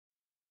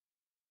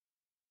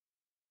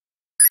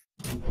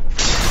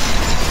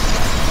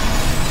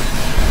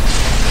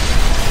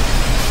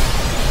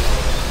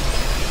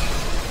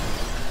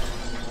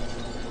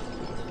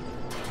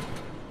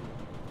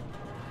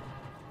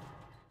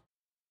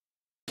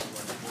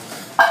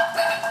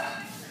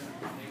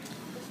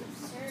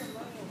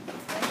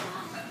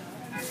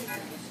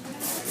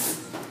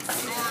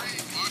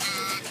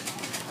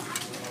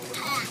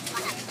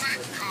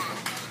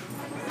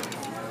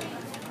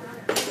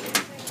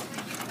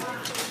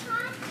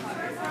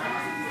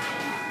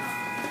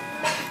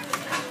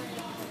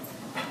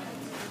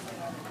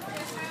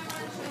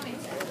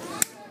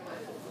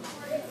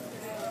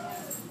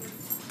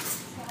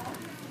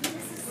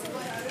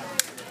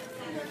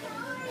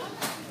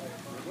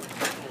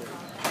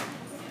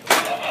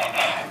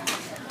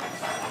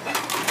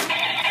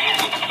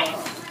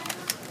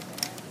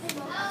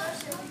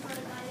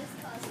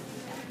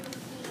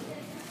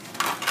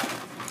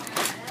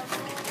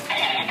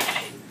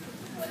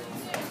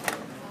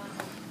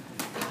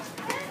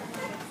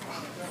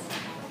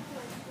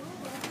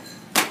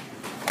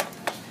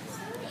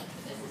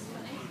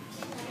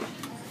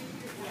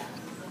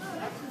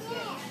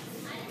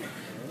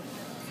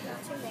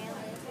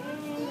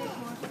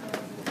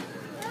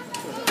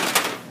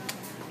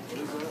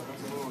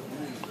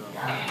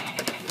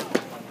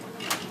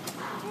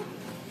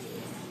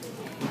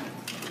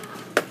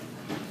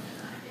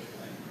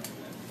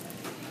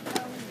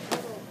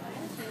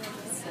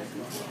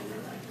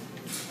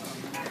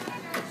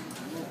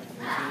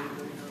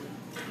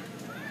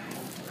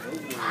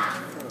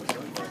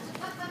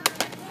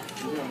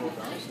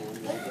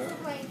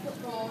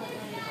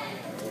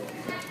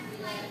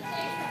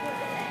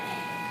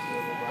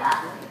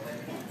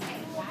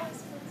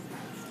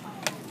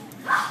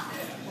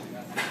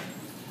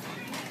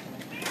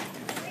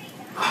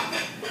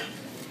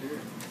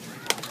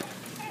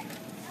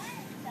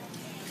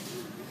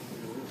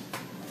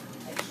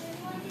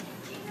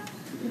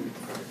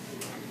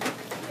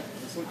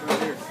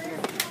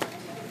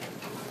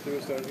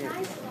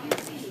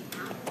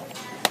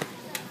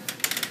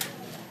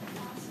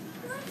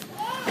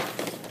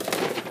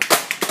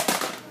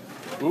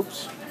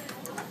Oops.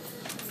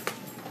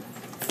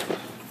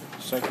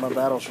 Sank my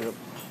battleship.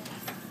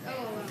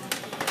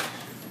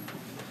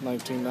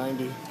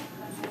 1990.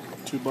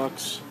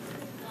 $2.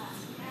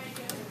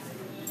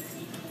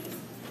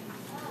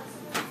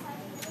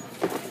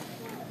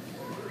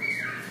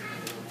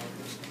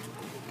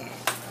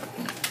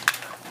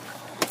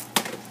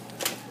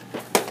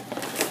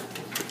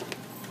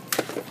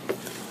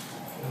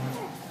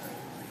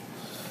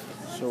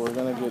 So we're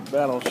gonna get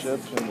Battleship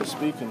in the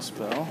Speak and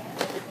Spell.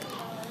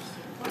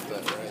 Put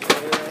that right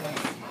there.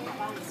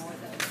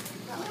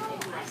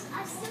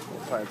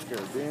 Pirates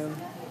Caribbean.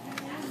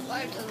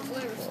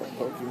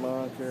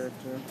 Pokemon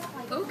character.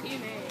 Pokemon.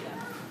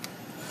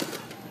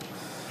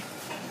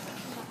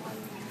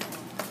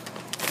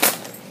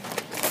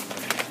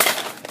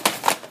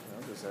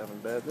 I'm just having a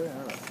bad day,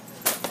 aren't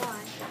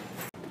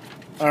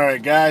I?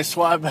 Alright guys,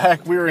 swap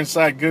back. We were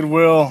inside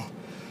Goodwill.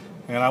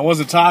 And I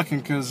wasn't talking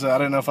because I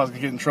didn't know if I was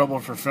going to get in trouble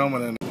for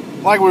filming. And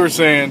like we were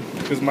saying,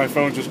 because my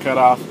phone just cut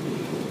off,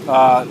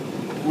 I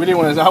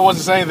wasn't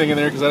saying anything in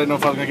there because I didn't know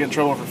if I was going to get in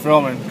trouble for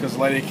filming, because the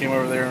lady came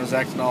over there and was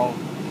acting all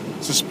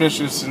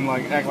suspicious and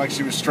acting like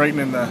she was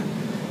straightening the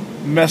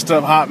messed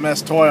up hot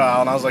mess toy aisle.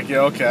 And I was like,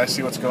 yeah, okay, I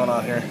see what's going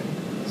on here.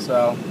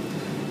 So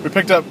we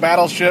picked up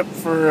Battleship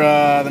for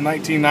the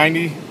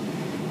 1990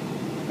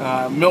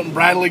 Milton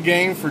Bradley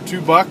game for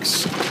 $2.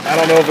 I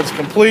don't know if it's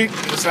complete.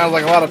 It sounds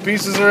like a lot of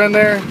pieces are in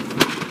there.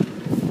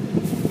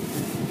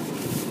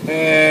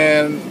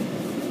 And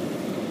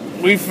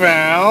we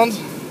found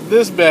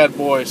this bad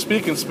boy,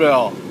 Speak and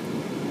Spell,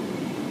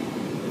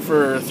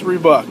 for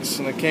 $3.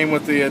 And it came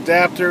with the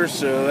adapter,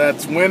 so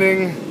that's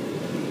winning.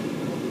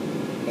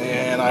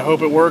 And I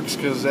hope it works,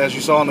 because as you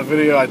saw in the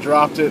video, I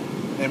dropped it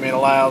and it made a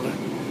loud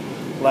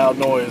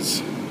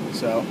noise.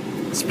 So,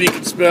 Speak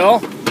and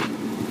Spell.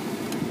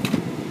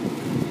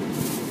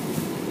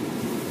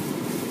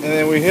 And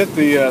then we hit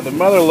the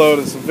mother load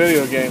of some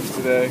video games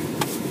today.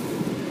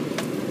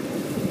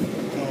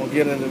 And we'll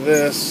get into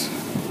this.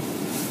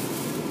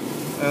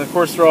 And of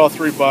course they're all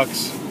 $3.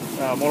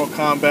 Mortal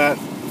Kombat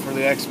for the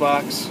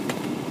Xbox.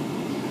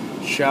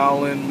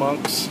 Shaolin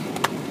Monks.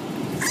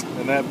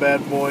 And that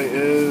bad boy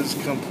is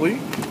complete.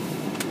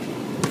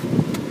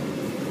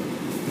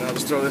 And I'll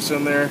just throw this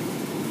in there.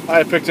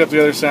 I picked up the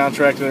other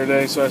soundtrack the other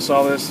day, so I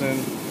saw this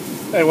and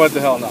hey, what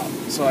the hell not?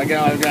 So I've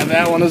got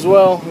that one as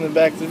well. And then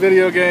back to the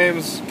video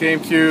games.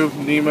 GameCube,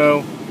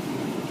 Nemo,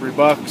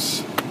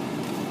 $3.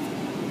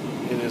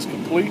 It is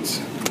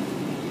complete.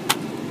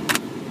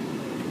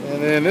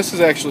 And then this is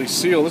actually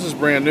sealed. This is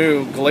brand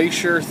new.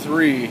 Glacier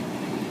 3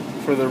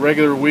 for the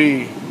regular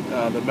Wii,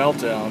 the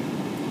Meltdown.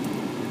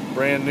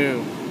 Brand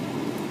new.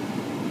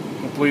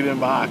 Complete in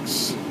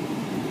box.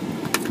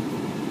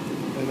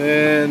 And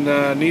then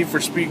Need for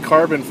Speed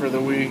Carbon for the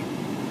Wii.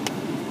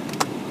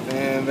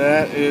 And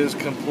that is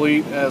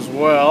complete as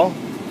well.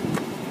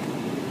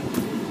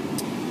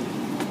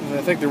 And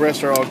I think the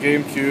rest are all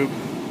GameCube.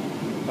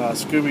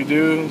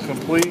 Scooby-Doo,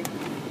 complete.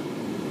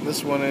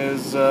 This one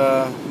is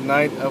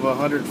Night of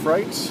 100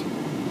 Frights.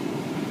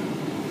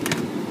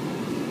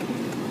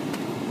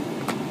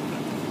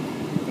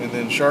 And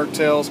then Shark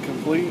Tales,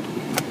 complete.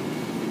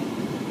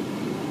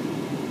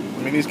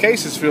 I mean, these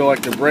cases feel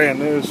like they're brand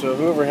new, so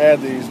whoever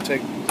had these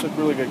took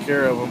really good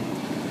care of them.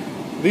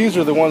 These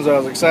are the ones I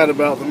was excited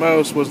about the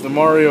most, was the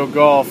Mario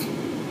Golf,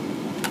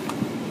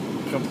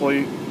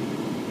 complete,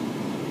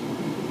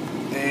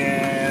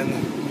 and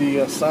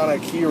the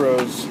Sonic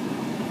Heroes,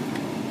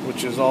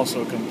 which is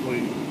also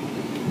complete.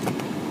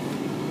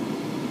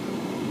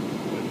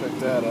 Let me pick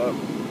that up.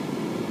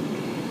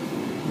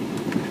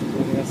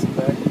 Anything else in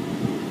the back?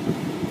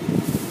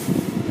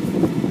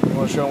 You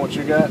want to show them what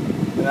you got?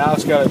 And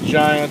Alex got a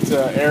giant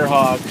air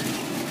hog,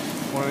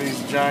 one of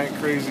these giant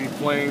crazy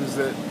planes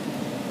that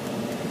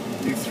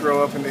you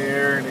throw up in the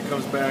air and it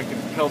comes back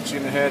and pelts you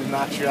in the head and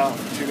knocks you out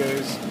for 2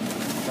 days.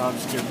 No, I'm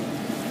just kidding.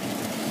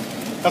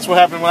 That's what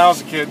happened when I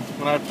was a kid.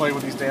 When I played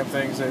with these damn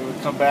things, they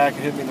would come back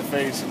and hit me in the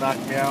face and knock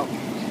me out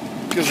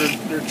because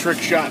they're trick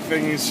shot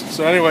thingies.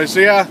 So anyway, so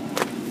yeah,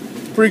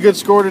 pretty good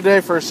score today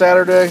for a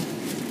Saturday.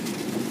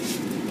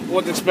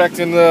 Wasn't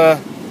expecting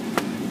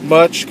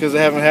much because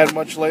I haven't had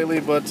much lately,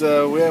 but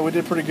we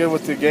did pretty good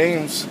with the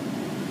games.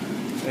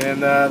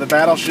 And the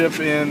Battleship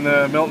in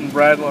Milton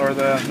Bradley, or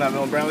not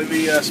Milton Bradley,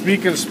 the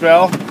Speak and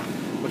Spell,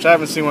 which I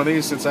haven't seen one of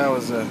these since I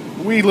was a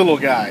wee little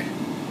guy.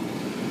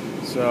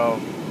 So,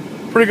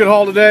 pretty good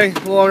haul today, a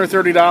little under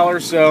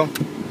 $30. So,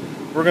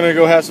 we're going to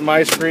go have some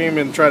ice cream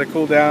and try to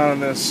cool down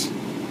in this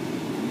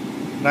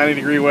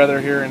 90-degree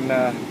weather here in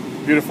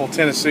beautiful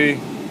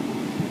Tennessee.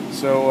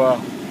 So,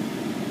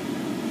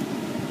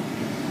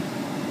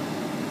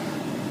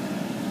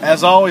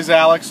 as always,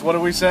 Alex, what do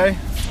we say?